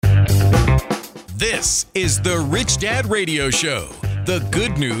This is the Rich Dad Radio Show. The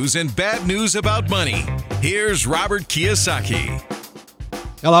good news and bad news about money. Here's Robert Kiyosaki.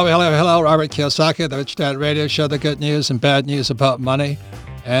 Hello. Robert Kiyosaki, the Rich Dad Radio Show, the good news and bad news about money.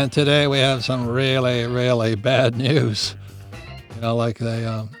 And today we have some really, really bad news. You know, like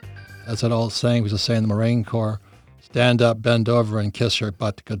that's an old saying we used to say in the Marine Corps, stand up, bend over, and kiss your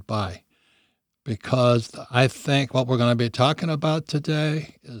butt goodbye. Because I think what we're going to be talking about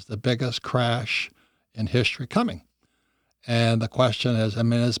today is the biggest crash in history coming. And the question is,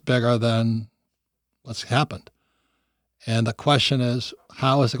 it's bigger than what's happened. And the question is,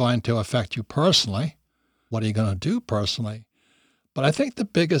 how is it going to affect you personally? What are you going to do personally? But I think the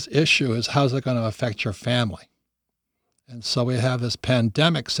biggest issue is, how's it going to affect your family? And so we have this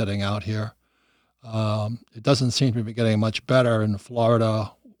pandemic sitting out here. It doesn't seem to be getting much better in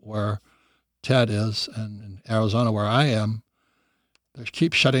Florida, where Ted is, and in Arizona, where I am. They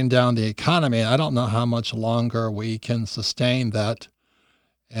keep shutting down the economy. I don't know how much longer we can sustain that.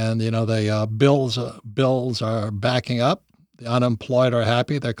 And, the bills are backing up. The unemployed are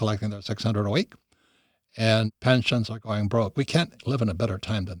happy. They're collecting their $600 a week. And pensions are going broke. We can't live in a better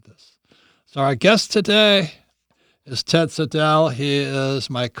time than this. So our guest today is Ted Saddell. He is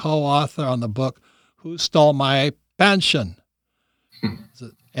my co-author on the book, Who Stole My Pension?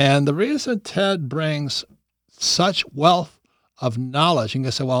 And the reason Ted brings such wealth of knowledge, you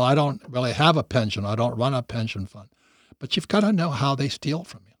can say, well, I don't really have a pension. I don't run a pension fund. But you've got to know how they steal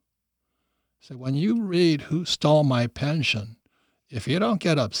from you. So when you read Who Stole My Pension, if you don't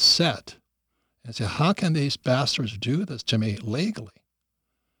get upset and say, how can these bastards do this to me legally?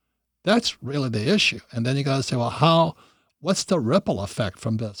 That's really the issue. And then you got to say, well, what's the ripple effect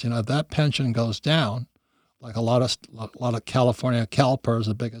from this? If that pension goes down, like a lot of California, CalPERS,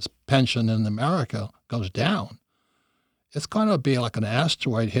 the biggest pension in America, goes down, it's going to be like an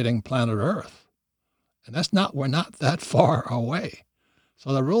asteroid hitting planet Earth. And we're not that far away.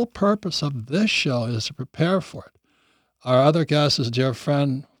 So the real purpose of this show is to prepare for it. Our other guest is a dear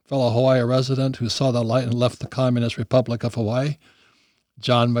friend, fellow Hawaii resident who saw the light and left the Communist Republic of Hawaii,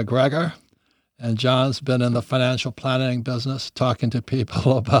 John McGregor. And John's been in the financial planning business, talking to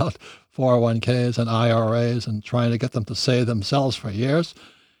people about 401ks and IRAs and trying to get them to save themselves for years.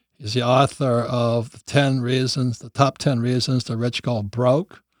 He's the author of the top 10 reasons the rich go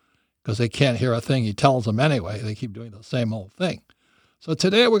broke, because they can't hear a thing he tells them anyway. They keep doing the same old thing. So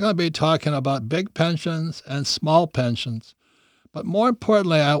today we're going to be talking about big pensions and small pensions. But more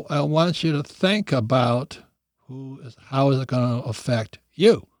importantly, I want you to think about how is it going to affect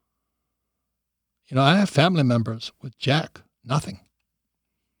you? I have family members with jack nothing.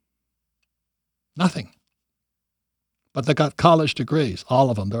 But they got college degrees, all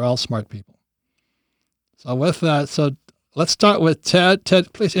of them. They're all smart people. So with that, let's start with Ted.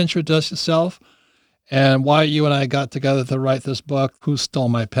 Ted, please introduce yourself and why you and I got together to write this book, Who Stole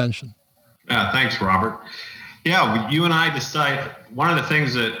My Pension? Thanks, Robert. Yeah, you and I decided, one of the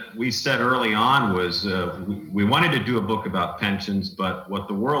things that we said early on was we wanted to do a book about pensions, but what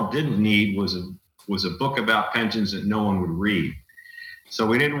the world didn't need was a book about pensions that no one would read. So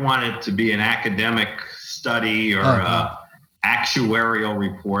we didn't want it to be an academic study or actuarial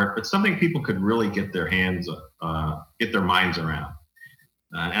report, but something people could really get their minds around.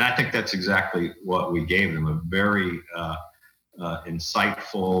 And I think that's exactly what we gave them, a very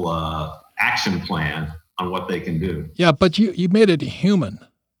insightful action plan on what they can do. Yeah, but you made it human.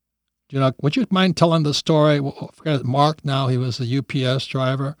 Would you mind telling the story? Forget Mark now, he was a UPS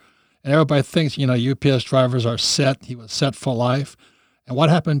driver. And everybody thinks, UPS drivers are set. He was set for life. And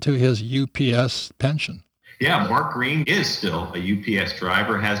what happened to his UPS pension? Yeah, Mark Green is still a UPS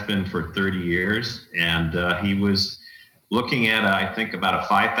driver, has been for 30 years. And he was looking at, I think, about a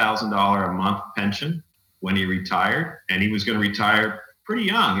 $5,000 a month pension when he retired. And he was going to retire pretty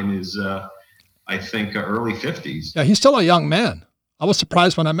young, in his, early 50s. Yeah, he's still a young man. I was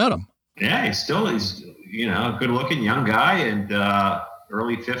surprised when I met him. Yeah, he's a good-looking young guy, and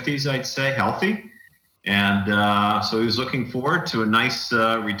early 50s, I'd say, healthy. And so he was looking forward to a nice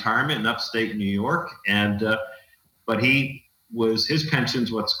retirement in upstate New York. And but his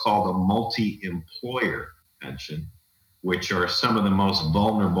pension's what's called a multi-employer pension, which are some of the most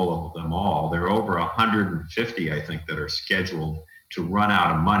vulnerable of them all. There are over 150, I think, that are scheduled to run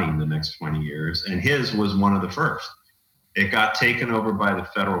out of money in the next 20 years. And his was one of the first. It got taken over by the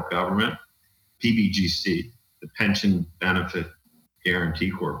federal government, PBGC, the Pension Benefit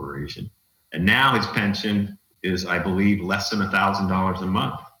Guarantee Corporation. And now his pension is, I believe, less than $1,000 a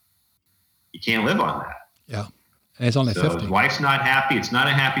month. You can't live on that. Yeah. And he's only 50. His wife's not happy. It's not a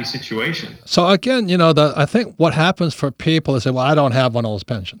happy situation. So again, I think what happens for people is that, well, I don't have one of those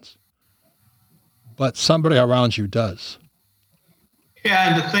pensions. but somebody around you does.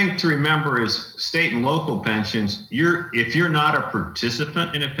 Yeah, and the thing to remember is state and local pensions, if you're not a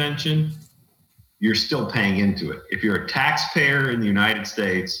participant in a pension, you're still paying into it. If you're a taxpayer in the United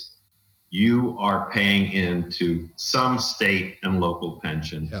States, you are paying into some state and local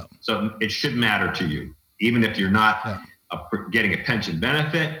pension. Yeah. So it should matter to you. Even if you're not getting a pension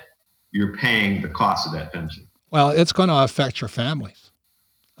benefit, you're paying the cost of that pension. Well, it's going to affect your families.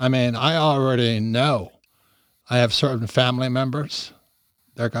 I mean, I already know I have certain family members.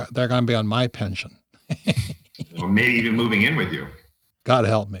 They're going to be on my pension. Or maybe even moving in with you. God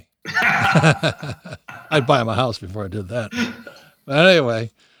help me. I'd buy them a house before I did that. But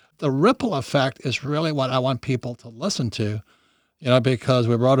anyway, the ripple effect is really what I want people to listen to, because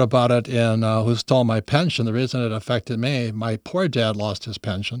we wrote about it in Who Stole My Pension. The reason it affected me, my poor dad lost his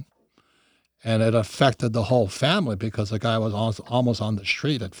pension, and it affected the whole family because the guy was almost on the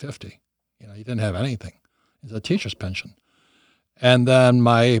street at 50. He didn't have anything. It's a teacher's pension. And then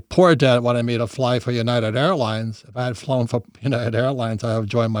my poor dad wanted me to fly for United Airlines. If I had flown for United Airlines, I would have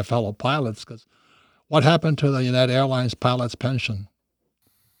joined my fellow pilots, because what happened to the United Airlines pilot's pension?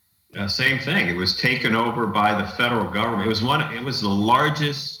 Same thing. It was taken over by the federal government. It was the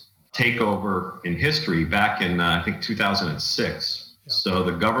largest takeover in history back in, I think, 2006. Yeah. So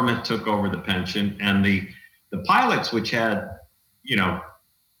the government took over the pension, and the pilots, which had,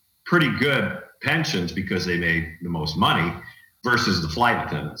 pretty good pensions because they made the most money, versus the flight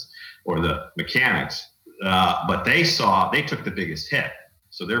attendants or the mechanics. But they took the biggest hit.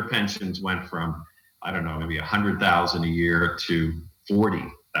 So their pensions went from, I don't know, maybe $100,000 a year to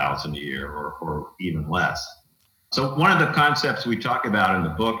 $40,000 a year or even less. So one of the concepts we talk about in the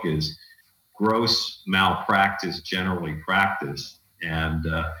book is gross malpractice, generally practiced. And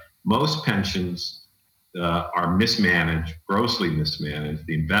most pensions are mismanaged, grossly mismanaged.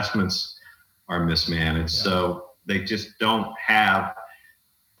 The investments are mismanaged. Yeah. So they just don't have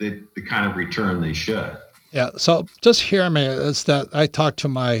the kind of return they should. Yeah. So just hear me. It's that I talked to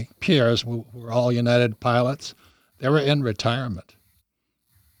my peers who were all United pilots. They were in retirement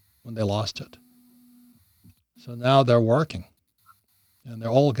when they lost it. So now they're working, and they're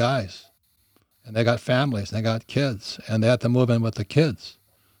old guys, and they got families, and they got kids, and they have to move in with the kids.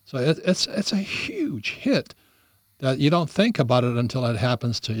 So it's a huge hit that you don't think about it until it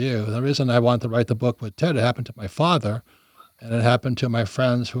happens to you. The reason I wanted to write the book with Ted, it happened to my father, and it happened to my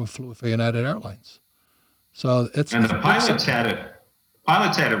friends who flew for United Airlines. So the pilots had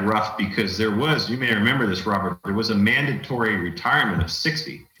it rough because there was, you may remember this, Robert, there was a mandatory retirement of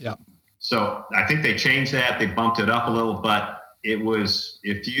 60. Yeah. So I think they changed that. They bumped it up a little, but it was,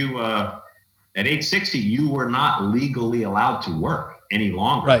 if you, at age 60, you were not legally allowed to work any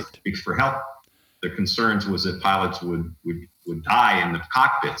longer. Right. Because for health, the concerns was that pilots would die in the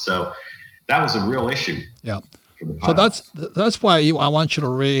cockpit. So that was a real issue. Yeah. So that's why I want you to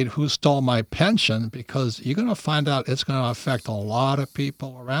read Who Stole My Pension, because you're going to find out it's going to affect a lot of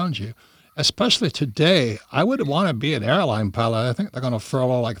people around you, especially today. I would want to be an airline pilot. I think they're going to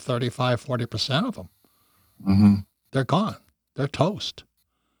furlough like 35-40% of them. Mm-hmm. They're gone. They're toast.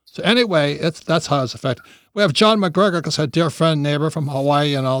 So anyway, that's how it's affected. We have John McGregor, because a dear friend, neighbor from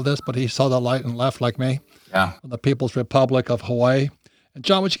Hawaii and all this, but he saw the light and left like me. Yeah. From the People's Republic of Hawaii. And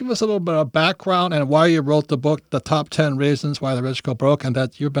John, would you give us a little bit of background and why you wrote the book, The Top 10 Reasons Why the Rich Go Broke, and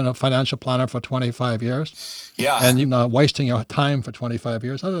that you've been a financial planner for 25 years? Yeah. And you're not wasting your time for 25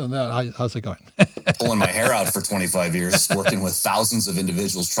 years. Other than that, how's it going? Pulling my hair out for 25 years, working with thousands of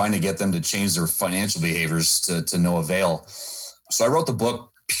individuals, trying to get them to change their financial behaviors to no avail. So I wrote the book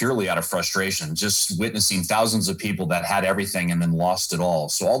purely out of frustration, just witnessing thousands of people that had everything and then lost it all.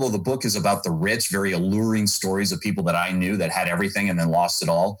 So although the book is about the rich, very alluring stories of people that I knew that had everything and then lost it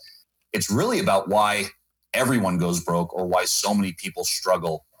all, it's really about why everyone goes broke or why so many people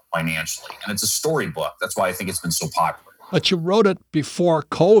struggle financially. And it's a storybook. That's why I think it's been so popular. But you wrote it before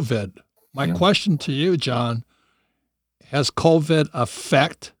COVID. My question to you, John, has COVID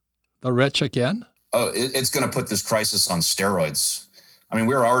affect the rich again? Oh, it's going to put this crisis on steroids. I mean,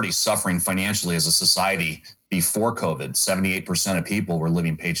 we were already suffering financially as a society before COVID. 78% of people were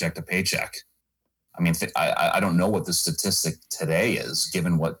living paycheck to paycheck. I mean, I don't know what the statistic today is,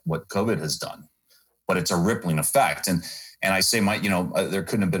 given what COVID has done, but it's a rippling effect. And I say there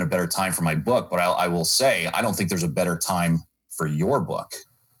couldn't have been a better time for my book, but I will say, I don't think there's a better time for your book,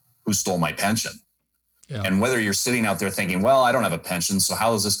 Who Stole My Pension? Yeah. And whether you're sitting out there thinking, well, I don't have a pension, so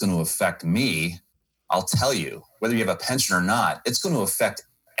how is this going to affect me? I'll tell you, whether you have a pension or not, it's going to affect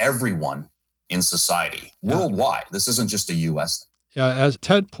everyone in society worldwide. This isn't just a U.S. thing. Yeah, as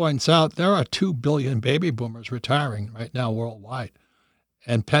Ted points out, there are 2 billion baby boomers retiring right now worldwide.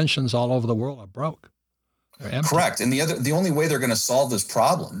 and pensions all over the world are broke. They're empty. Correct. And the only way they're going to solve this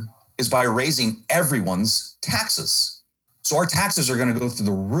problem is by raising everyone's taxes. So our taxes are going to go through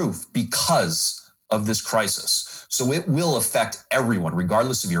the roof because of this crisis. So it will affect everyone,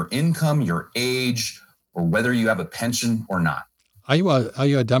 regardless of your income, your age, or whether you have a pension or not. Are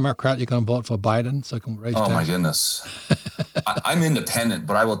you a Democrat? You going to vote for Biden so I can raise taxes? My goodness. I'm independent,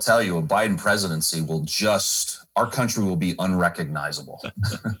 but I will tell you a Biden presidency our country will be unrecognizable.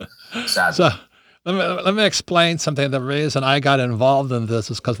 Sadly. So let me explain something. The reason I got involved in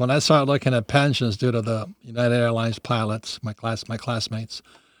this is because when I started looking at pensions due to the United Airlines pilots, my classmates,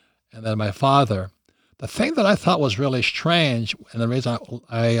 and then my father, the thing that I thought was really strange, and the reason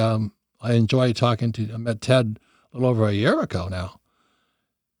I enjoyed talking to, I met Ted a little over a year ago now,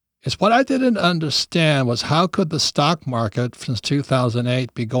 is what I didn't understand was how could the stock market since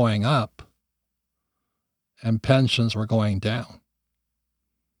 2008 be going up and pensions were going down?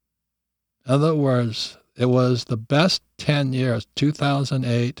 In other words, it was the best 10 years,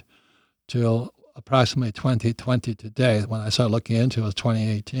 2008 till approximately 2020 today, when I started looking into it, was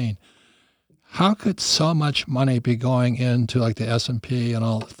 2018. How could so much money be going into like the S&P and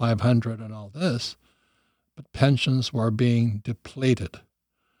all 500 and all this, but pensions were being depleted?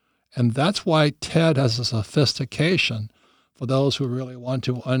 And that's why Ted has a sophistication for those who really want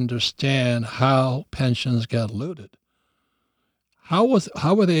to understand how pensions get looted. How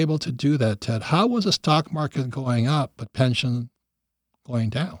were they able to do that, Ted? How was the stock market going up, but pension going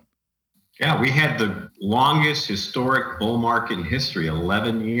down? Yeah, we had the longest historic bull market in history,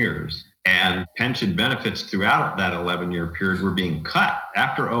 11 years. And pension benefits throughout that 11-year period were being cut.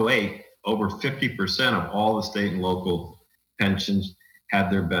 After 2008, over 50% of all the state and local pensions had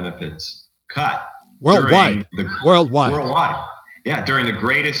their benefits cut. Worldwide. Worldwide. Yeah, during the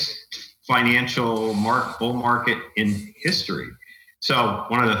greatest financial bull market in history. So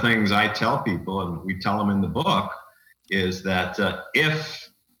one of the things I tell people, and we tell them in the book, is that if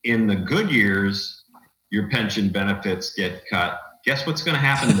in the good years your pension benefits get cut, guess what's going to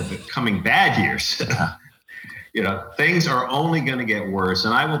happen in the coming bad years? Things are only going to get worse.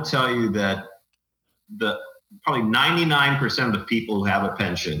 And I will tell you that probably 99% of the people who have a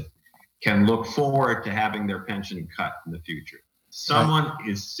pension can look forward to having their pension cut in the future. Someone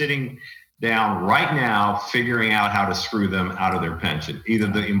is sitting down right now figuring out how to screw them out of their pension, either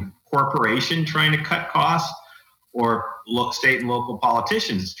the corporation trying to cut costs or state and local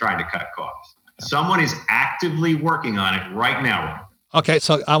politicians trying to cut costs. Someone is actively working on it right now. Okay,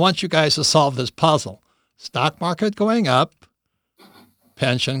 so I want you guys to solve this puzzle. Stock market going up,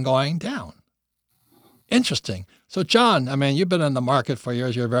 pension going down. Interesting. So, John, I mean, you've been in the market for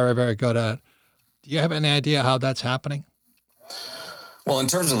years. You're very, very good at it. Do you have any idea how that's happening? Well, in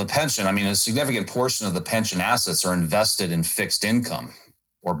terms of the pension, I mean, a significant portion of the pension assets are invested in fixed income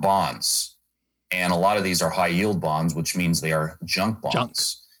or bonds. And a lot of these are high yield bonds, which means they are junk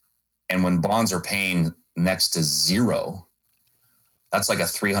bonds. And when bonds are paying next to zero, that's like a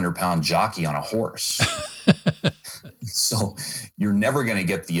 300-pound jockey on a horse. So you're never going to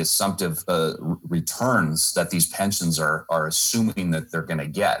get the assumptive returns that these pensions are assuming that they're going to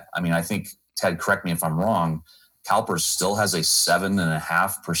get. I mean, I think, Ted, correct me if I'm wrong, CalPERS still has a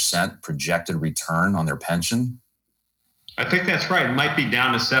 7.5% projected return on their pension. I think that's right. It might be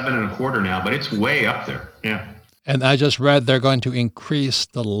down to 7.25 now, but it's way up there. Yeah. And I just read they're going to increase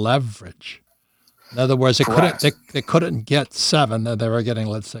the leverage. In other words, they couldn't get 7, they were getting,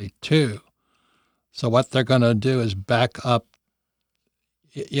 let's say, 2. So what they're going to do is back up.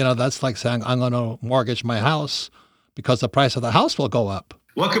 That's like saying, I'm going to mortgage my house because the price of the house will go up.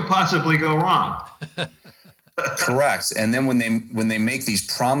 What could possibly go wrong? Correct. And then when they make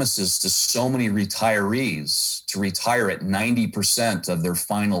these promises to so many retirees to retire at 90% of their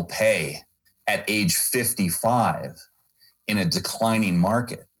final pay at age 55 in a declining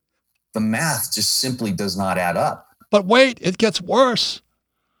market, the math just simply does not add up. But wait, it gets worse.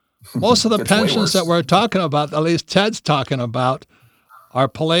 Most of the pensions that we're talking about, at least Ted's talking about, are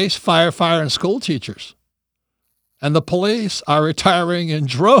police, firefighter, and school teachers. And the police are retiring in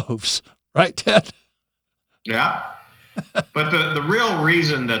droves, right, Ted? Yeah. But the real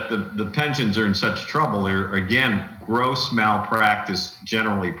reason that the pensions are in such trouble are, again, gross malpractice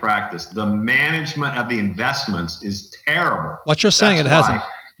generally practiced. The management of the investments is terrible. What you're saying,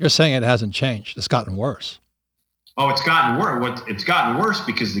 you're saying it hasn't changed. It's gotten worse. Oh, it's gotten worse. It's gotten worse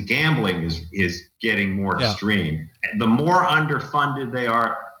because the gambling is getting more extreme. The more underfunded they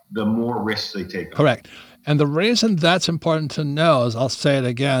are, the more risks they take on. Correct. And the reason that's important to know is, I'll say it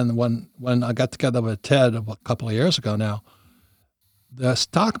again, when I got together with Ted a couple of years ago now, the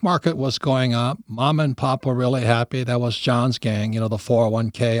stock market was going up. Mom and Pop were really happy. That was John's gang, the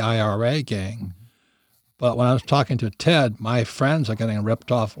 401k IRA gang. But when I was talking to Ted, my friends are getting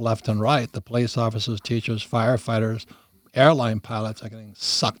ripped off left and right. The police officers, teachers, firefighters, airline pilots are getting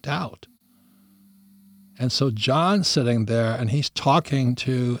sucked out. And so John's sitting there and he's talking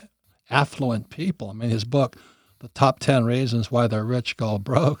to affluent people. I mean, his book, The Top 10 Reasons Why the Rich Go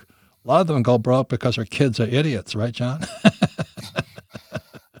Broke, a lot of them go broke because their kids are idiots, right, John?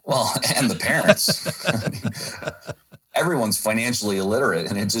 Well, and the parents. Everyone's financially illiterate,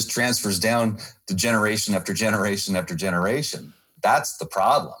 and it just transfers down to generation after generation after generation. That's the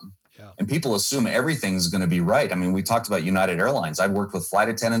problem. Yeah. And people assume everything's going to be right. I mean, we talked about United Airlines. I've worked with flight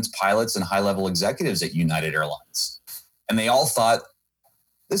attendants, pilots, and high-level executives at United Airlines. And they all thought,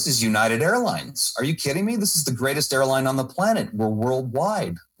 this is United Airlines. Are you kidding me? This is the greatest airline on the planet. We're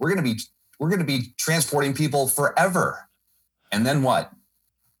worldwide. We're going to be transporting people forever. And then what?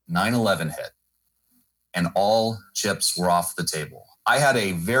 9/11 hit. And all chips were off the table. I had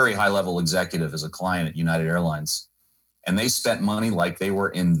a very high-level executive as a client at United Airlines, and they spent money like they were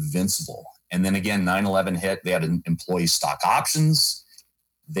invincible. And then again, 9/11 hit. They had employee stock options.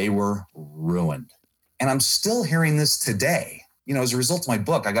 They were ruined. And I'm still hearing this today. As a result of my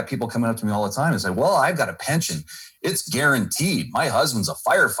book, I got people coming up to me all the time and say, well, I've got a pension. It's guaranteed. My husband's a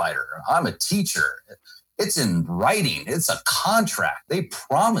firefighter. I'm a teacher. It's in writing. It's a contract. They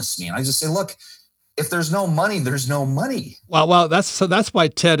promised me. And I just say, look, if there's no money, there's no money. Well, that's why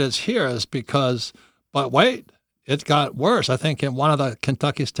Ted is here, is because, but wait, it got worse. I think in one of the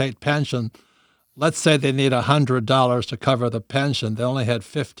Kentucky State pension, let's say they need $100 to cover the pension. They only had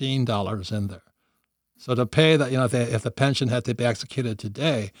 $15 in there. So to pay that, if the pension had to be executed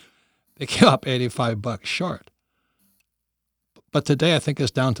today, they came up $85 short. But today I think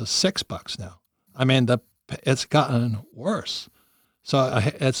it's down to $6 now. I mean, it's gotten worse. So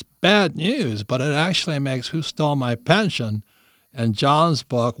it's bad news, but it actually makes Who Stole My Pension and John's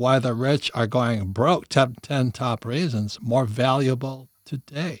book, Why the Rich Are Going Broke, 10 Top Reasons, more valuable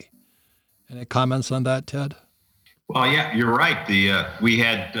today. Any comments on that, Ted? Well, yeah, you're right. We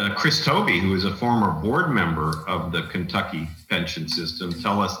had Chris Tobey, who is a former board member of the Kentucky pension system,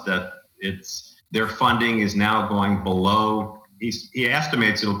 tell us that their funding is now going below. He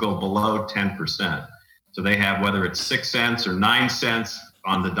estimates it'll go below 10%. So they have, whether it's 6 cents or 9 cents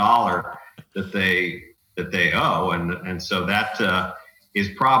on the dollar that they owe, and so that is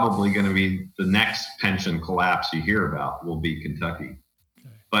probably going to be the next pension collapse you hear about. Will be Kentucky.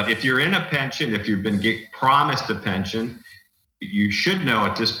 But if you're in a pension, if you've been promised a pension, you should know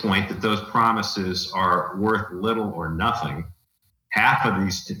at this point that those promises are worth little or nothing. Half of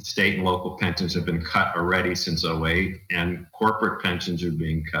these state and local pensions have been cut already since 2008, and corporate pensions are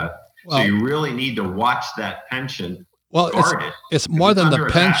being cut. Well, so you really need to watch that pension. Well, it's more than the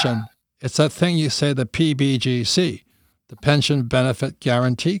pension. It's that thing you say, the PBGC, the Pension Benefit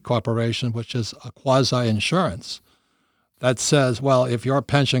Guarantee Corporation, which is a quasi-insurance. That says, well, if your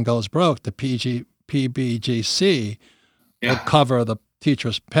pension goes broke, the PBGC will cover the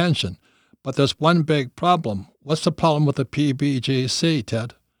teacher's pension. But there's one big problem. What's the problem with the PBGC,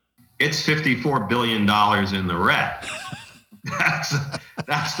 Ted? It's $54 billion in the red.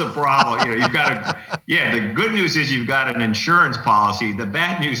 That's the problem. You've got the good news is you've got an insurance policy. The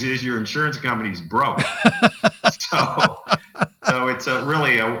bad news is your insurance company's broke. So it's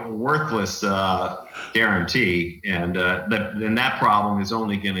really a worthless guarantee, and that problem is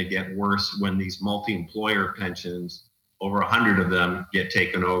only going to get worse when these multi-employer pensions, over 100 of them, get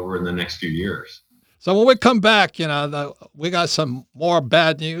taken over in the next few years. So when we come back, we got some more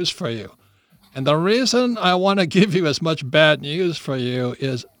bad news for you. And the reason I want to give you as much bad news for you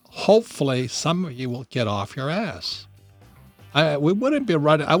is hopefully some of you will get off your ass. I wouldn't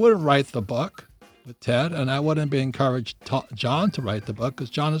write the book with Ted, and I wouldn't be encouraged John to write the book, because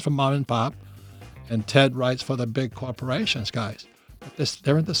John is from Mom and Pop, and Ted writes for the big corporations, guys. But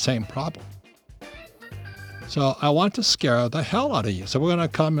they're in the same problem. So I want to scare the hell out of you. So we're going to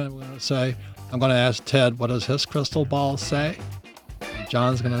come and we're going to say, I'm going to ask Ted, what does his crystal ball say? And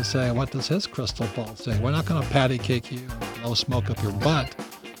John's going to say, what does his crystal ball say? We're not going to patty cake you and blow smoke up your butt.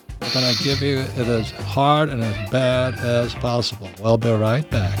 We're going to give you it as hard and as bad as possible. We'll be right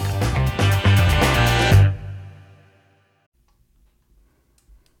back.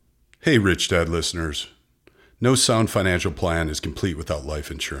 Hey, Rich Dad listeners. No sound financial plan is complete without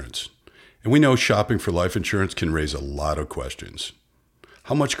life insurance. And we know shopping for life insurance can raise a lot of questions.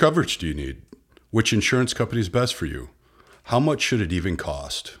 How much coverage do you need? Which insurance company is best for you? How much should it even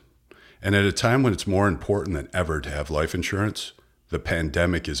cost? And at a time when it's more important than ever to have life insurance, the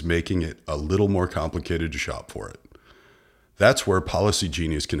pandemic is making it a little more complicated to shop for it. That's where Policy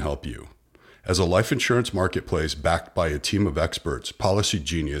Genius can help you. As a life insurance marketplace backed by a team of experts, Policy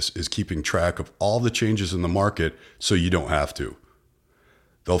Genius is keeping track of all the changes in the market so you don't have to.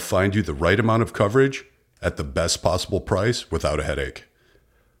 They'll find you the right amount of coverage at the best possible price without a headache.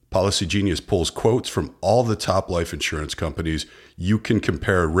 Policy Genius pulls quotes from all the top life insurance companies. You can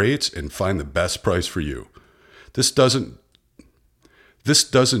compare rates and find the best price for you. This doesn't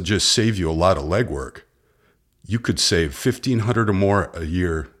just save you a lot of legwork. You could save $1,500 or more a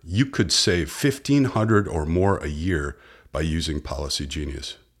year. You could save $1,500 or more a year by using Policy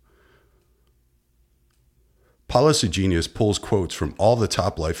Genius. Policy Genius pulls quotes from all the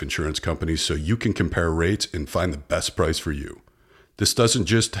top life insurance companies so you can compare rates and find the best price for you. This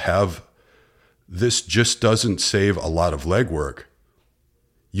just doesn't save a lot of legwork.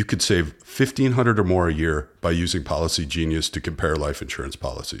 You could save $1,500 or more a year by using Policy Genius to compare life insurance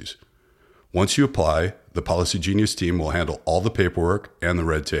policies. Once you apply, the Policy Genius team will handle all the paperwork and the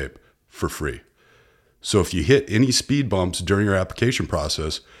red tape for free. So if you hit any speed bumps during your application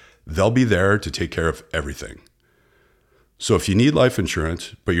process, they'll be there to take care of everything. So if you need life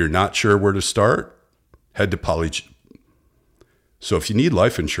insurance, but you're not sure where to start, head to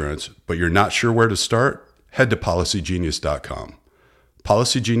policygenius.com.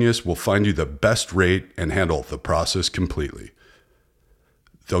 Policy Genius will find you the best rate and handle the process completely.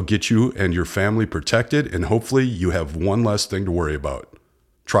 They'll get you and your family protected, and hopefully you have one less thing to worry about.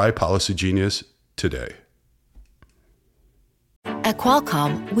 Try Policy Genius today. At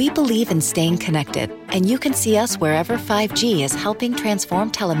Qualcomm, we believe in staying connected, and you can see us wherever 5G is helping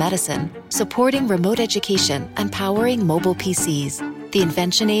transform telemedicine, supporting remote education, and powering mobile PCs. The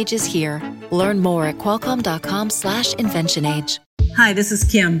invention age is here. Learn more at qualcomm.com/inventionage. Hi, this is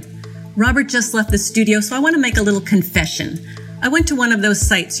Kim. Robert just left the studio, so I want to make a little confession. I went to one of those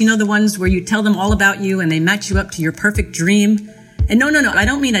sites, you know, the ones where you tell them all about you and they match you up to your perfect dream. And no, I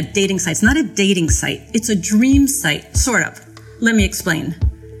don't mean a dating site. It's not a dating site. It's a dream site, sort of. Let me explain.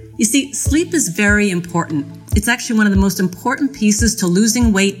 You see, sleep is very important. It's actually one of the most important pieces to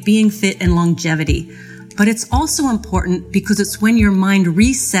losing weight, being fit, and longevity. But it's also important because it's when your mind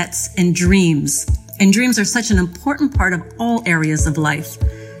resets and dreams. And dreams are such an important part of all areas of life.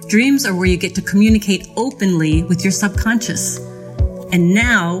 Dreams are where you get to communicate openly with your subconscious. And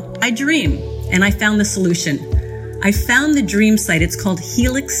now I dream, and I found the solution. I found the dream site. It's called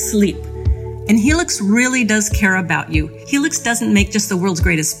Helix Sleep. And Helix really does care about you. Helix doesn't make just the world's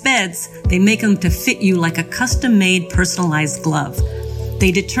greatest beds. They make them to fit you like a custom-made personalized glove. They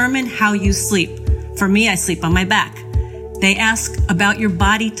determine how you sleep. For me, I sleep on my back. They ask about your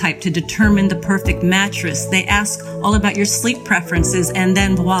body type to determine the perfect mattress. They ask all about your sleep preferences, and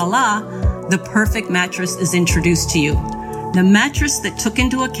then voila, the perfect mattress is introduced to you. The mattress that took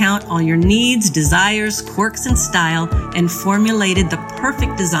into account all your needs, desires, quirks, and style, and formulated the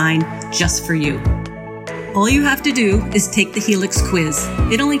perfect design just for you. All you have to do is take the Helix quiz.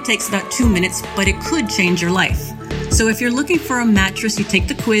 It only takes about 2 minutes, but it could change your life. So if you're looking for a mattress, you take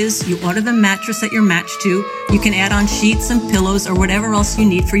the quiz, you order the mattress that you're matched to, you can add on sheets and pillows or whatever else you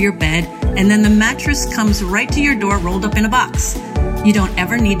need for your bed, and then the mattress comes right to your door rolled up in a box. You don't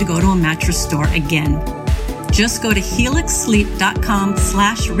ever need to go to a mattress store again. Just go to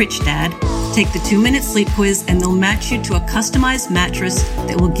helixsleep.com/richdad, take the 2-minute sleep quiz, and they'll match you to a customized mattress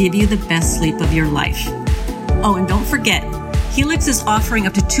that will give you the best sleep of your life. Oh, and don't forget, Helix is offering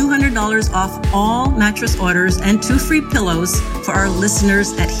up to $200 off all mattress orders and 2 free pillows for our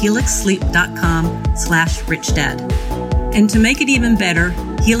listeners at helixsleep.com/richdad. And to make it even better,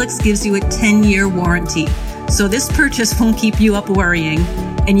 Helix gives you a 10-year warranty. So this purchase won't keep you up worrying,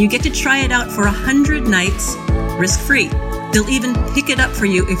 and you get to try it out for 100 nights risk-free. They'll even pick it up for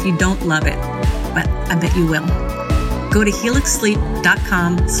you if you don't love it, but I bet you will. Go to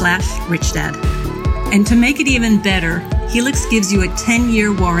helixsleep.com/richdad. And to make it even better, Helix gives you a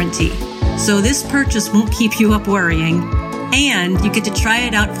 10-year warranty. So this purchase won't keep you up worrying, and you get to try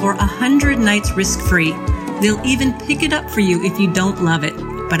it out for 100 nights risk-free. They'll even pick it up for you if you don't love it,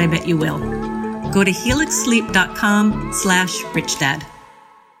 but I bet you will. Go to helixsleep.com/richdad.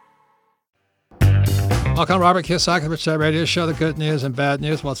 Welcome, Robert Kiyosaki, the Rich Dad Radio Show, the good news and bad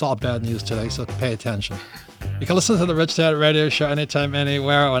news. Well, it's all bad news today, so pay attention. You can listen to the Rich Dad Radio Show anytime,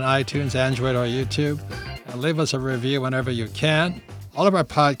 anywhere on iTunes, Android, or YouTube. And leave us a review whenever you can. All of our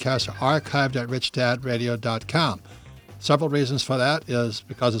podcasts are archived at richdadradio.com. Several reasons for that is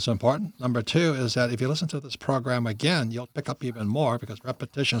because it's important. Number 2 is that if you listen to this program again, you'll pick up even more because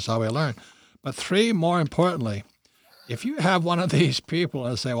repetition is how we learn. But 3, more importantly, if you have one of these people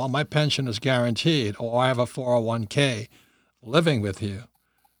and say, well, my pension is guaranteed, or I have a 401k living with you,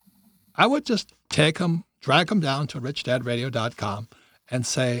 I would just take them drag them down to richdadradio.com and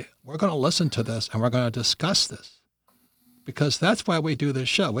say, we're going to listen to this and we're going to discuss this. Because that's why we do this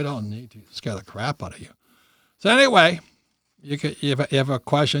show. We don't need to scare the crap out of you. So anyway, if you have a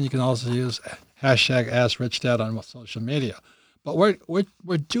question, you can also use hashtag AskRichDad on social media. But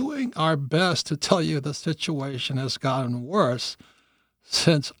we're doing our best to tell you the situation has gotten worse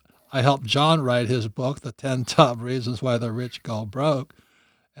since I helped John write his book, The 10 Top Reasons Why the Rich Go Broke.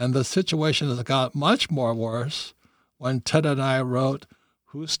 And the situation has got much more worse when Ted and I wrote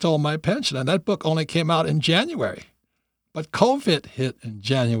Who Stole My Pension? And that book only came out in January. But COVID hit in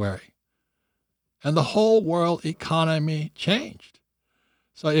January. And the whole world economy changed.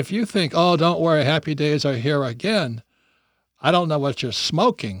 So if you think, oh, don't worry, happy days are here again, I don't know what you're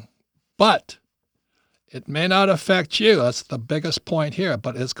smoking, but it may not affect you. That's the biggest point here,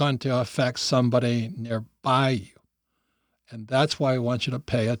 but it's going to affect somebody nearby you. And that's why I want you to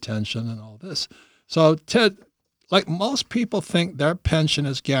pay attention and all this. So Ted, like most people think their pension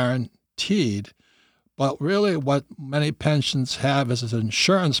is guaranteed, but really what many pensions have is an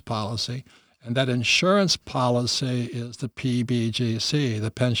insurance policy. And that insurance policy is the PBGC, the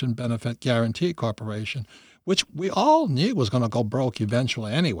Pension Benefit Guaranty Corporation, which we all knew was going to go broke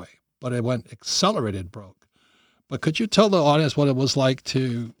eventually anyway, but it went accelerated broke. But could you tell the audience what it was like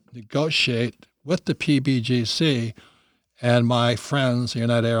to negotiate with the PBGC and my friends, the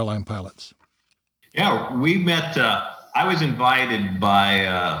United Airline pilots? Yeah, we met, I was invited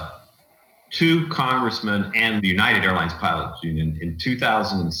by two congressmen and the United Airlines Pilots Union in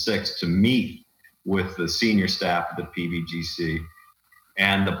 2006 to meet with the senior staff of the PBGC.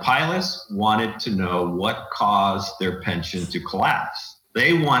 And the pilots wanted to know what caused their pension to collapse.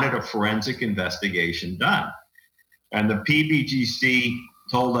 They wanted a forensic investigation done. And the PBGC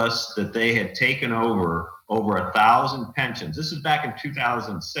told us that they had taken over 1,000 pensions. This is back in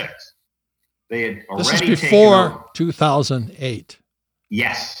 2006. They had already taken over. This is before 2008.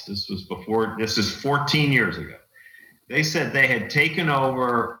 Yes, this is 14 years ago. They said they had taken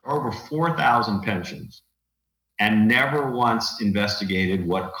over 4,000 pensions and never once investigated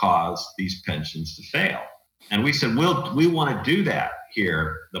what caused these pensions to fail. And we said, we want to do that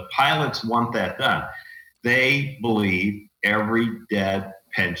here. The pilots want that done. They believe every dead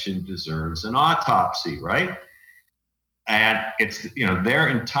pension deserves an autopsy, right? And it's, their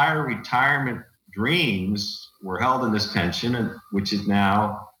entire retirement dreams were held in this pension, and which is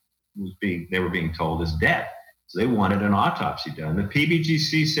now they were being told is dead. So they wanted an autopsy done. The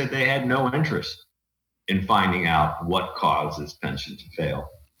PBGC said they had no interest in finding out what caused this pension to fail,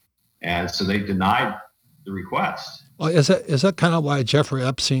 and so they denied the request. Well, is that kind of why Jeffrey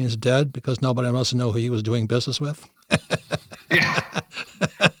Epstein is dead? Because nobody must know who he was doing business with? Yeah.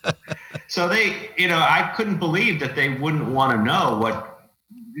 So I couldn't believe that they wouldn't want to know what.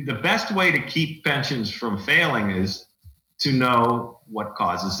 The best way to keep pensions from failing is to know what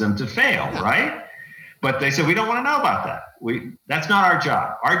causes them to fail, right? But they said, we don't want to know about that. That's not our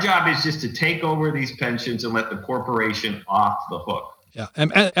job. Our job is just to take over these pensions and let the corporation off the hook. Yeah,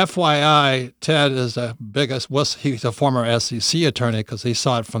 and FYI, Ted is he's a former SEC attorney because he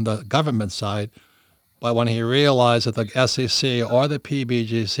saw it from the government side. But when he realized that the SEC or the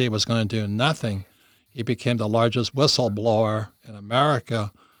PBGC was going to do nothing, he became the largest whistleblower in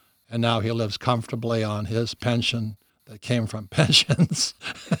America, and now he lives comfortably on his pension that came from pensions.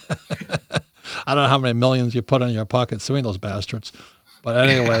 I don't know how many millions you put in your pocket suing those bastards, but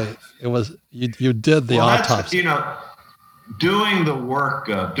anyway, it was you did the autopsy. Doing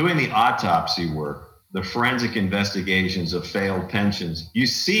the autopsy work, the forensic investigations of failed pensions, you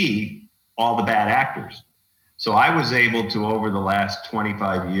see all the bad actors. So I was able to, over the last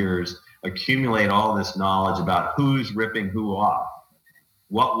 25 years, accumulate all this knowledge about who's ripping who off,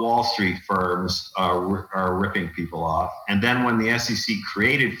 what Wall Street firms are ripping people off. And then when the SEC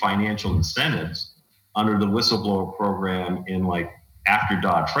created financial incentives under the whistleblower program after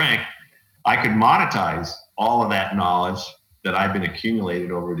Dodd-Frank, I could monetize all of that knowledge that I've been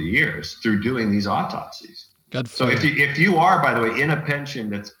accumulated over the years through doing these autopsies. So if you are, by the way, in a pension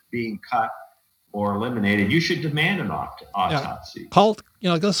that's being cut or eliminated, you should demand an autopsy. Yeah. Paul,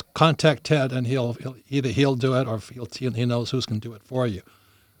 just contact Ted, and he'll do it, or he knows who's going to do it for you.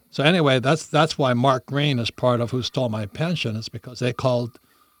 So anyway, that's why Mark Green is part of Who Stole My Pension, is because they called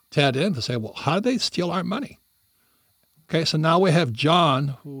Ted in to say, well, how did they steal our money? Okay, so now we have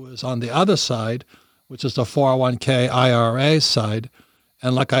John, who is on the other side, which is the 401k IRA side.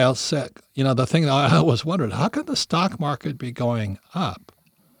 And like I said, the thing that I always wondered, how can the stock market be going up,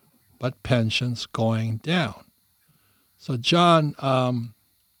 but pensions going down? So John,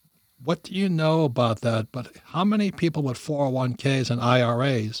 what do you know about that? But how many people with 401ks and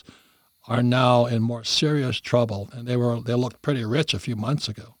IRAs are now in more serious trouble, and they looked pretty rich a few months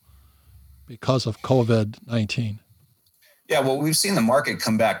ago because of COVID-19. Yeah, well, we've seen the market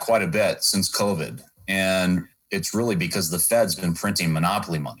come back quite a bit since COVID, and it's really because the Fed's been printing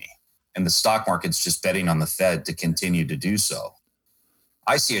monopoly money, and the stock market's just betting on the Fed to continue to do so.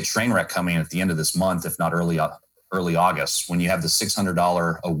 I see a train wreck coming at the end of this month, if not early August, when you have the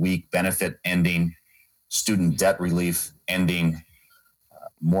 $600 a week benefit ending, student debt relief ending,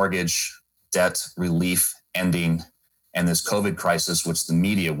 mortgage debt relief ending, and this COVID crisis, which the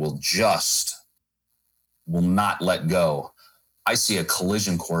media will not let go. I see a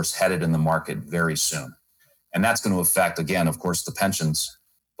collision course headed in the market very soon. And that's going to affect, again, of course, the pensions,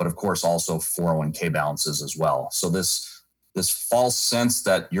 but of course also 401k balances as well. So this false sense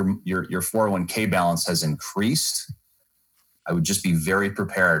that your 401k balance has increased, I would just be very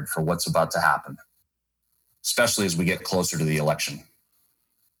prepared for what's about to happen, especially as we get closer to the election.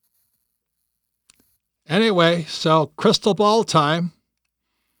 Anyway, so crystal ball time.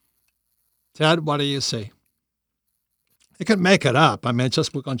 Ted, what do you see? You can make it up. I mean,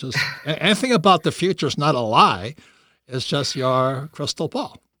 we're going to anything about the future is not a lie. It's just your crystal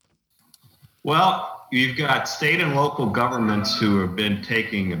ball. Well, you've got state and local governments who have been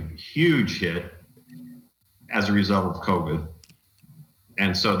taking a huge hit as a result of COVID.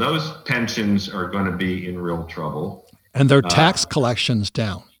 And so those pensions are going to be in real trouble. And their tax collections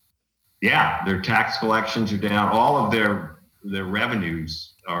down. Yeah, their tax collections are down. All of their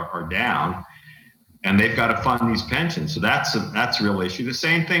revenues are down. And they've got to fund these pensions. So that's a real issue. The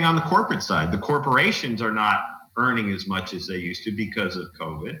same thing on the corporate side. The corporations are not earning as much as they used to because of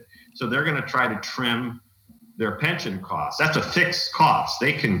COVID. So they're going to try to trim their pension costs. That's a fixed cost.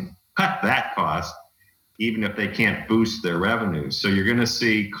 They can cut that cost even if they can't boost their revenues. So you're going to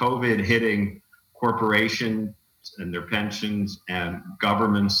see COVID hitting corporations and their pensions and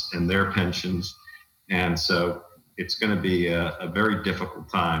governments and their pensions. And so it's going to be a very difficult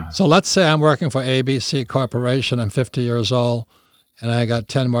time. So let's say I'm working for ABC Corporation. I'm 50 years old, and I got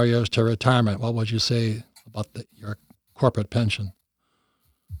 10 more years to retirement. What would you say about your corporate pension?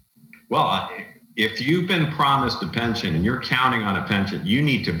 Well, if you've been promised a pension and you're counting on a pension, you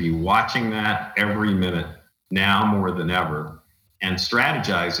need to be watching that every minute now more than ever and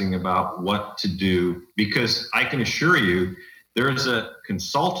strategizing about what to do, because I can assure you there is a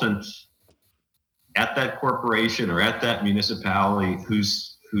consultant at that corporation or at that municipality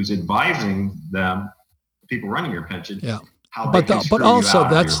who's advising them, people running your pension, how they can screw you out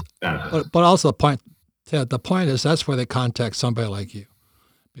of your benefits. But also the point, Ted, the point is that's where they contact somebody like you,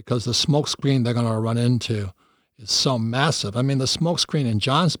 because the smoke screen they're going to run into is so massive. I mean, the smoke screen in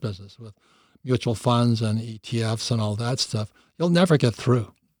John's business with mutual funds and ETFs and all that stuff, you'll never get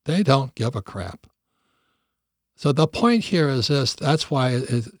through. They don't give a crap. So the point here is this, that's why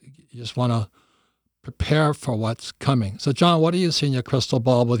you just want to prepare for what's coming. So, John, what do you see in your crystal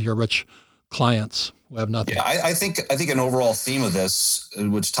ball with your rich clients who have nothing? Yeah, I think an overall theme of this,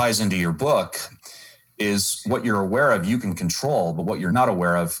 which ties into your book, is what you're aware of you can control, but what you're not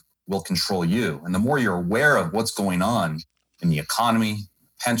aware of will control you. And the more you're aware of what's going on in the economy,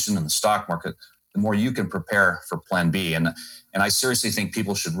 pension, and the stock market, the more you can prepare for Plan B. And I seriously think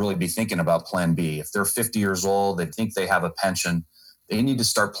people should really be thinking about Plan B. If they're 50 years old, they think they have a pension, they need to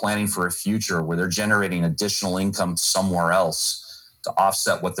start planning for a future where they're generating additional income somewhere else to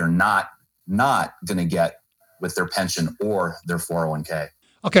offset what they're not going to get with their pension or their 401k.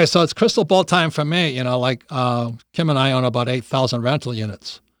 Okay, so it's crystal ball time for me. You know, like Kim and I own about 8,000 rental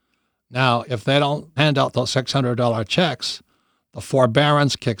units. Now, if they don't hand out those $600 checks, the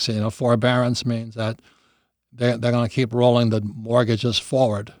forbearance kicks in. Forbearance means that they're going to keep rolling the mortgages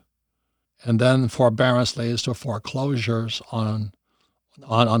forward. And then forbearance leads to foreclosures on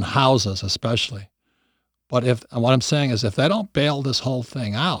houses especially. But what I'm saying is if they don't bail this whole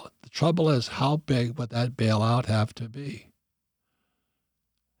thing out, the trouble is how big would that bailout have to be?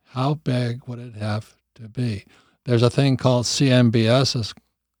 How big would it have to be? There's a thing called CMBS, as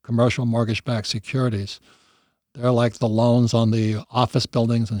commercial mortgage-backed securities. They're like the loans on the office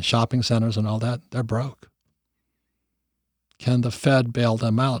buildings and shopping centers and all that. They're broke. Can the Fed bail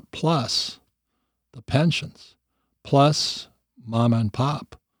them out? Plus the pensions, plus mom and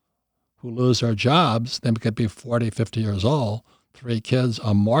pop who lose their jobs, they could be 40, 50 years old, 3 kids,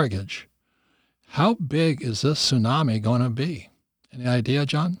 a mortgage. How big is this tsunami going to be? Any idea,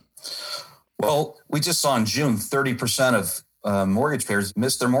 John? Well, we just saw in June, 30% of mortgage payers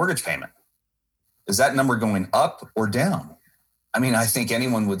missed their mortgage payment. Is that number going up or down? I mean, I think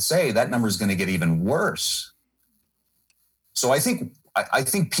anyone would say that number is going to get even worse. So I think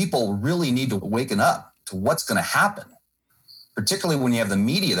people really need to waken up to what's going to happen. particularly when you have the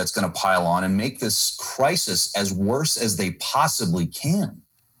media that's going to pile on and make this crisis as worse as they possibly can.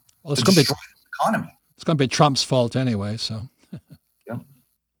 Well, it's going to be the economy. It's going to be Trump's fault anyway. So, yeah.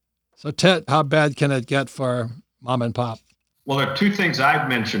 So Ted, how bad can it get for mom and pop? Well, there are two things I've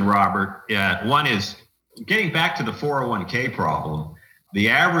mentioned, Robert. One is getting back to the 401k problem. The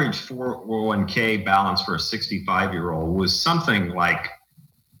average 401k balance for a 65-year-old was something like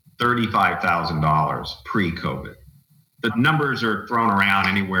 $35,000 pre-COVID. The numbers are thrown around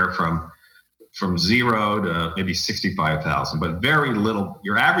anywhere from zero to maybe 65,000, but very little.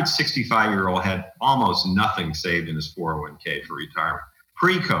 Your average 65-year-old had almost nothing saved in his 401k for retirement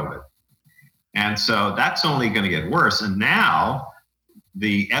pre-COVID. And so that's only going to get worse. And now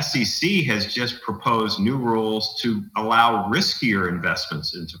the SEC has just proposed new rules to allow riskier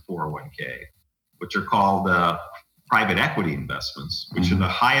investments into 401k, which are called private equity investments, which are the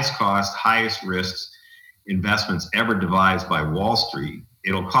highest cost, highest risks investments ever devised by Wall Street.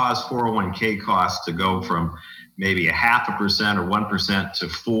 It'll cause 401k costs to go from maybe 0.5% or 1% to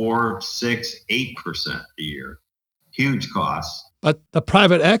 4, 6, 8% a year. Huge costs. But the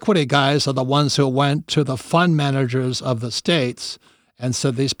private equity guys are the ones who went to the fund managers of the states and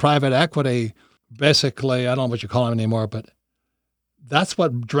said these private equity, basically, I don't know what you call them anymore, but that's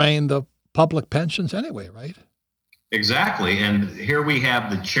what drained the public pensions anyway, right? Exactly. And here we have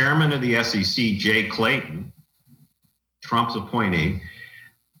the chairman of the SEC, Jay Clayton, Trump's appointee,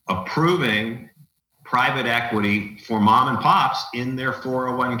 approving private equity for mom and pops in their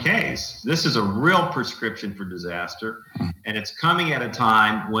 401ks. This is a real prescription for disaster. And it's coming at a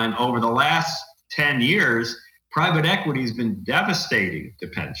time when over the last 10 years, private equity has been devastating to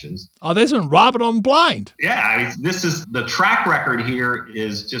pensions. Oh, they've been robbing them blind. Yeah, I mean, this is the track record here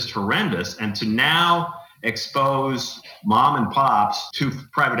is just horrendous. And to now expose mom and pops to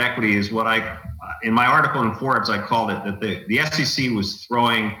private equity is what in my article in Forbes, I called it that the SEC was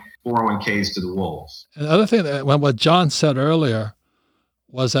throwing 401ks to the wolves. And the other thing, what John said earlier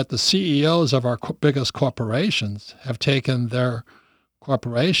was that the CEOs of our biggest corporations have taken their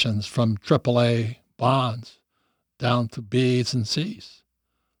corporations from AAA bonds down to B's and C's.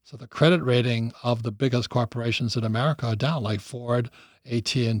 So the credit rating of the biggest corporations in America are down, like Ford,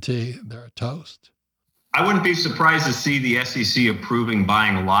 AT&T, they're toast. I wouldn't be surprised to see the SEC approving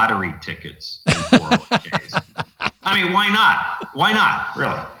buying lottery tickets in 401ks. I mean, why not? Why not,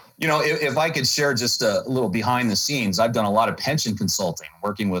 really? You know, if I could share just a little behind the scenes, I've done a lot of pension consulting,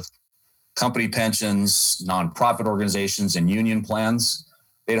 working with company pensions, nonprofit organizations, and union plans.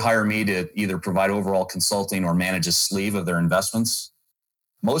 They'd hire me to either provide overall consulting or manage a sleeve of their investments.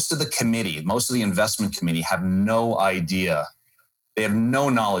 Most of the investment committee have no idea. They have no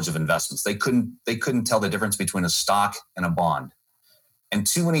knowledge of investments. They couldn't tell the difference between a stock and a bond. And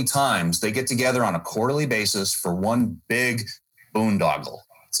too many times they get together on a quarterly basis for one big boondoggle.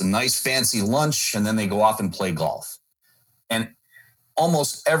 It's a nice fancy lunch, and then they go off and play golf. And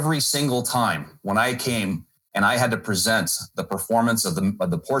almost every single time when I came and I had to present the performance of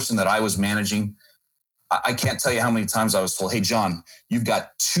the portion that I was managing, I can't tell you how many times I was told, "Hey, John, you've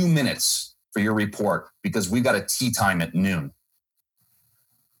got 2 minutes for your report because we've got a tea time at noon."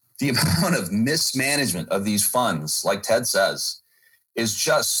 The amount of mismanagement of these funds, like Ted says, is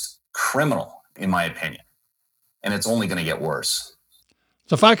just criminal, in my opinion. And it's only going to get worse.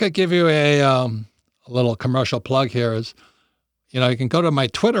 So if I could give you a little commercial plug here is, you can go to my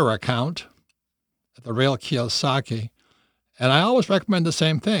Twitter account, The Real Kiyosaki, and I always recommend the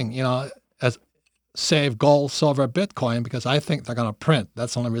same thing, as save gold, silver, Bitcoin, because I think they're going to print.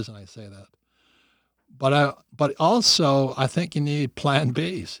 That's the only reason I say that. But also, I think you need plan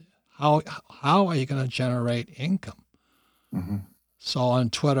Bs. How are you going to generate income? Mm-hmm. So on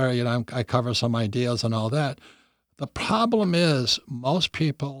Twitter, I cover some ideas and all that. The problem is most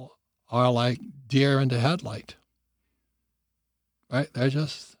people are like deer in the headlight, right? They're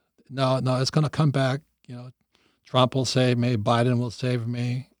just, no, it's going to come back. Trump will save me. Biden will save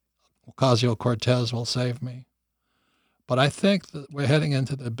me. Ocasio-Cortez will save me. But I think that we're heading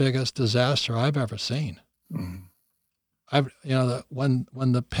into the biggest disaster I've ever seen. Mm-hmm.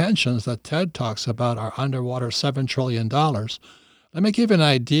 When the pensions that Ted talks about are underwater $7 trillion, let me give you an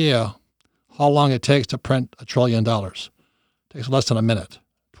idea how long it takes to print $1 trillion. It takes less than a minute,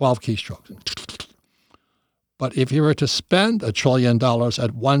 12 keystrokes. But if you were to spend $1 trillion at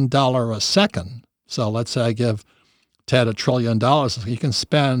 $1 a second, so let's say I give Ted $1 trillion, you can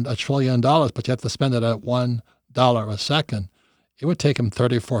spend $1 trillion, but you have to spend it at $1 a second. It would take him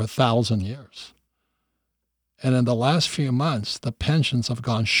 34,000 years. And in the last few months, the pensions have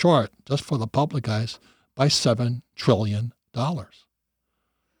gone short, just for the public guys, by $7 trillion.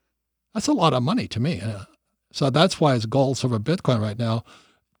 That's a lot of money to me. So that's why it's gold, silver, Bitcoin right now,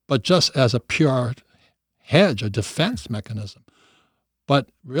 but just as a pure hedge, a defense mechanism. But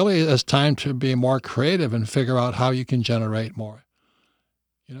really, it's time to be more creative and figure out how you can generate more,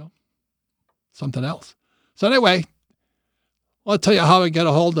 something else. So anyway, I'll tell you how to get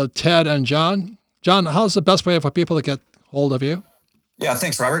a hold of Ted and John. John, how's the best way for people to get hold of you? Yeah,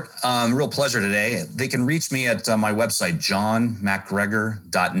 thanks, Robert. Real pleasure today. They can reach me at my website,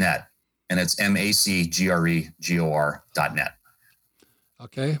 johnmacgregor.net, and it's MacGregor.net.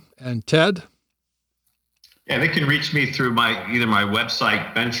 Okay, and Ted? Yeah, they can reach me through either my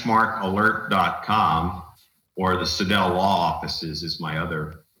website, benchmarkalert.com, or the Siddell Law Offices is my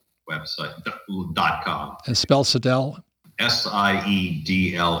other website, .com. And spell Siddell?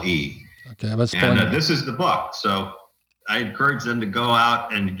 Siedle. Okay, let's and this is the book. So I encourage them to go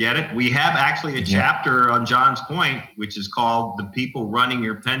out and get it. We have actually a chapter on John's point, which is called "The People Running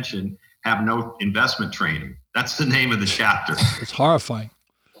Your Pension Have No Investment Training." That's the name of the chapter. It's horrifying.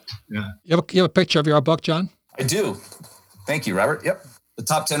 Yeah. You have a picture of your book, John? I do. Thank you, Robert. Yep. The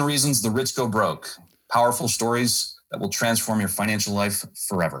top 10 reasons the rich go broke. Powerful stories that will transform your financial life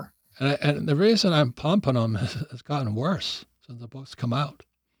forever. And the reason I'm pumping them is it's gotten worse since the books come out.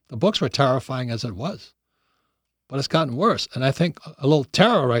 The books were terrifying as it was, but it's gotten worse. And I think a little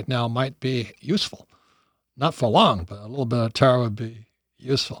terror right now might be useful. Not for long, but a little bit of terror would be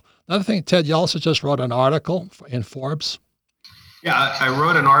useful. Another thing, Ted, you also just wrote an article in Forbes. Yeah, I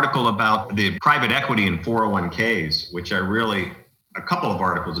wrote an article about the private equity in 401ks, a couple of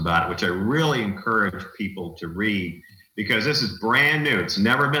articles about it, which I really encourage people to read because this is brand new. It's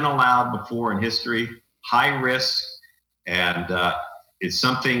never been allowed before in history, high risk, and it's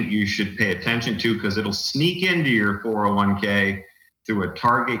something you should pay attention to because it'll sneak into your 401k through a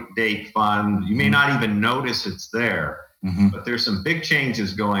target date fund. You may not even notice it's there, but there's some big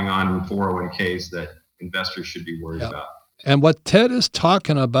changes going on in 401ks that investors should be worried about. And what Ted is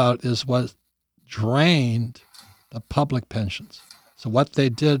talking about is what drained the public pensions. So what they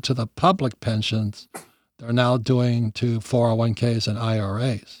did to the public pensions, they're now doing to 401ks and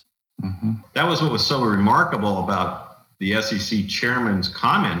IRAs. That was what was so remarkable about the SEC chairman's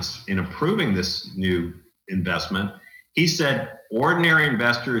comments in approving this new investment. He said ordinary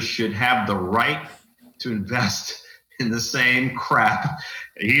investors should have the right to invest in the same crap.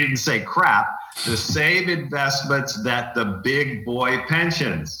 He didn't say crap. The same investments that the big boy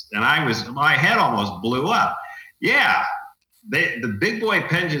pensions. And my head almost blew up. Yeah, the big boy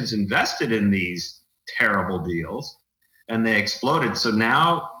pensions invested in these terrible deals and they exploded. So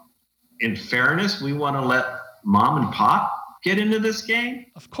now, in fairness, we want to let mom and pop get into this game?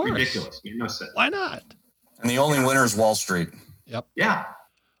 Of course. Ridiculous. No sense. Why not? And the only winner is Wall Street. Yep. Yeah.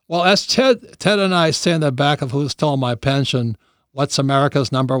 Well, as Ted and I say in the back of Who Stole My Pension, what's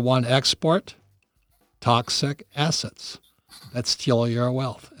America's number one export? Toxic assets that steal your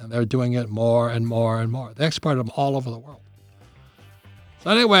wealth. And they're doing it more and more and more. They export them all over the world.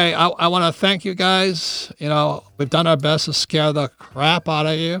 So anyway, I want to thank you guys. We've done our best to scare the crap out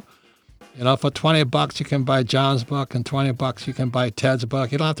of you. For $20 you can buy John's book, and $20 you can buy Ted's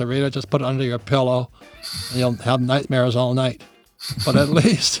book. You don't have to read it; just put it under your pillow, and you'll have nightmares all night. But at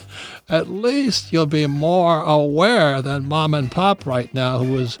least you'll be more aware than mom and pop right now,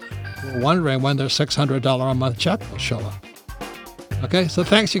 who is wondering when their $600 a month check will show up. Okay, so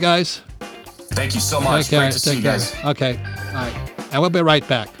thanks, you guys. Thank you so much. Great to see you guys. Okay, all right, and we'll be right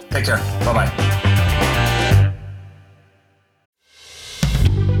back. Take care. Bye-bye.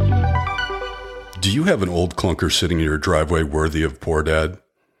 Do you have an old clunker sitting in your driveway worthy of Poor Dad?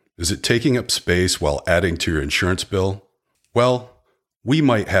 Is it taking up space while adding to your insurance bill? Well, we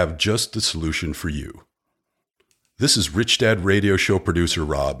might have just the solution for you. This is Rich Dad Radio Show producer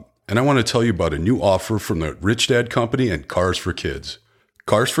Rob, and I want to tell you about a new offer from the Rich Dad Company and Cars for Kids.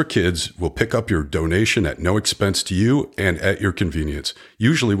 Cars for Kids will pick up your donation at no expense to you and at your convenience,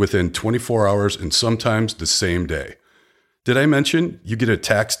 usually within 24 hours and sometimes the same day. Did I mention you get a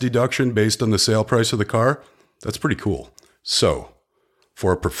tax deduction based on the sale price of the car? That's pretty cool. So,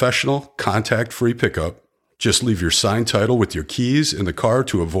 for a professional, contact-free pickup, just leave your signed title with your keys in the car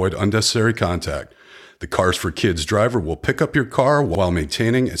to avoid unnecessary contact. The Cars for Kids driver will pick up your car while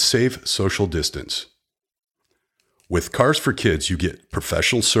maintaining a safe social distance. With Cars for Kids, you get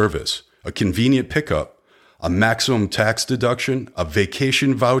professional service, a convenient pickup, a maximum tax deduction, a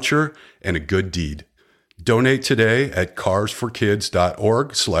vacation voucher, and a good deed. Donate today at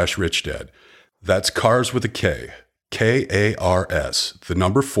carsforkids.org/richdad. That's cars with a K, K-A-R-S, the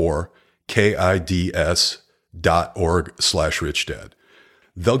number 4, KIDS.org/richdad.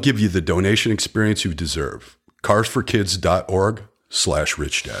 They'll give you the donation experience you deserve.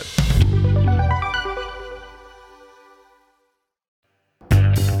 carsforkids.org/richdad.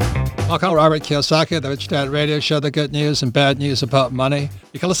 Welcome, Robert Kiyosaki, the Rich Dad Radio Show, the good news and bad news about money.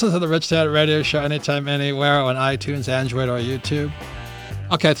 You can listen to the Rich Dad Radio Show anytime, anywhere on iTunes, Android, or YouTube.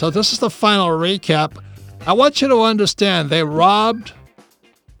 Okay, so this is the final recap. I want you to understand they robbed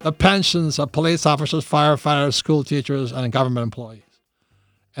the pensions of police officers, firefighters, school teachers, and government employees.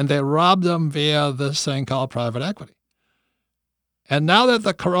 And they robbed them via this thing called private equity. And now that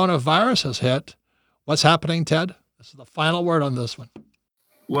the coronavirus has hit, what's happening, Ted? This is the final word on this one.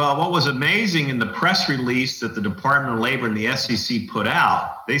 Well, what was amazing in the press release that the Department of Labor and the SEC put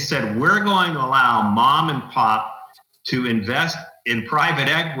out, they said, we're going to allow mom and pop to invest in private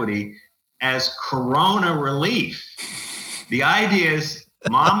equity as corona relief. The idea is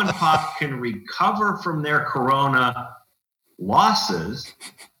mom and pop can recover from their corona losses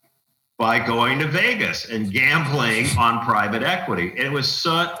by going to Vegas and gambling on private equity. And it was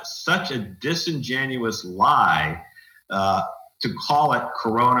such a disingenuous lie to call it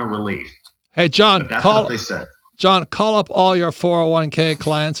corona relief. Hey, John, that's what they said. John, call up all your 401k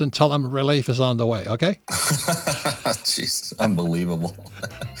clients and tell them relief is on the way, okay? Jeez, unbelievable.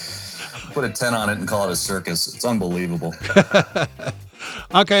 Put a 10 on it and call it a circus. It's unbelievable.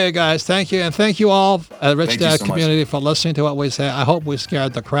 Okay, guys, thank you. And thank you all, Rich Dad community, for listening to what we say. I hope we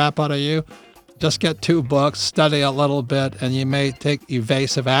scared the crap out of you. Just get 2 books, study a little bit, and you may take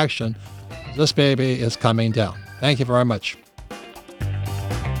evasive action. This baby is coming down. Thank you very much.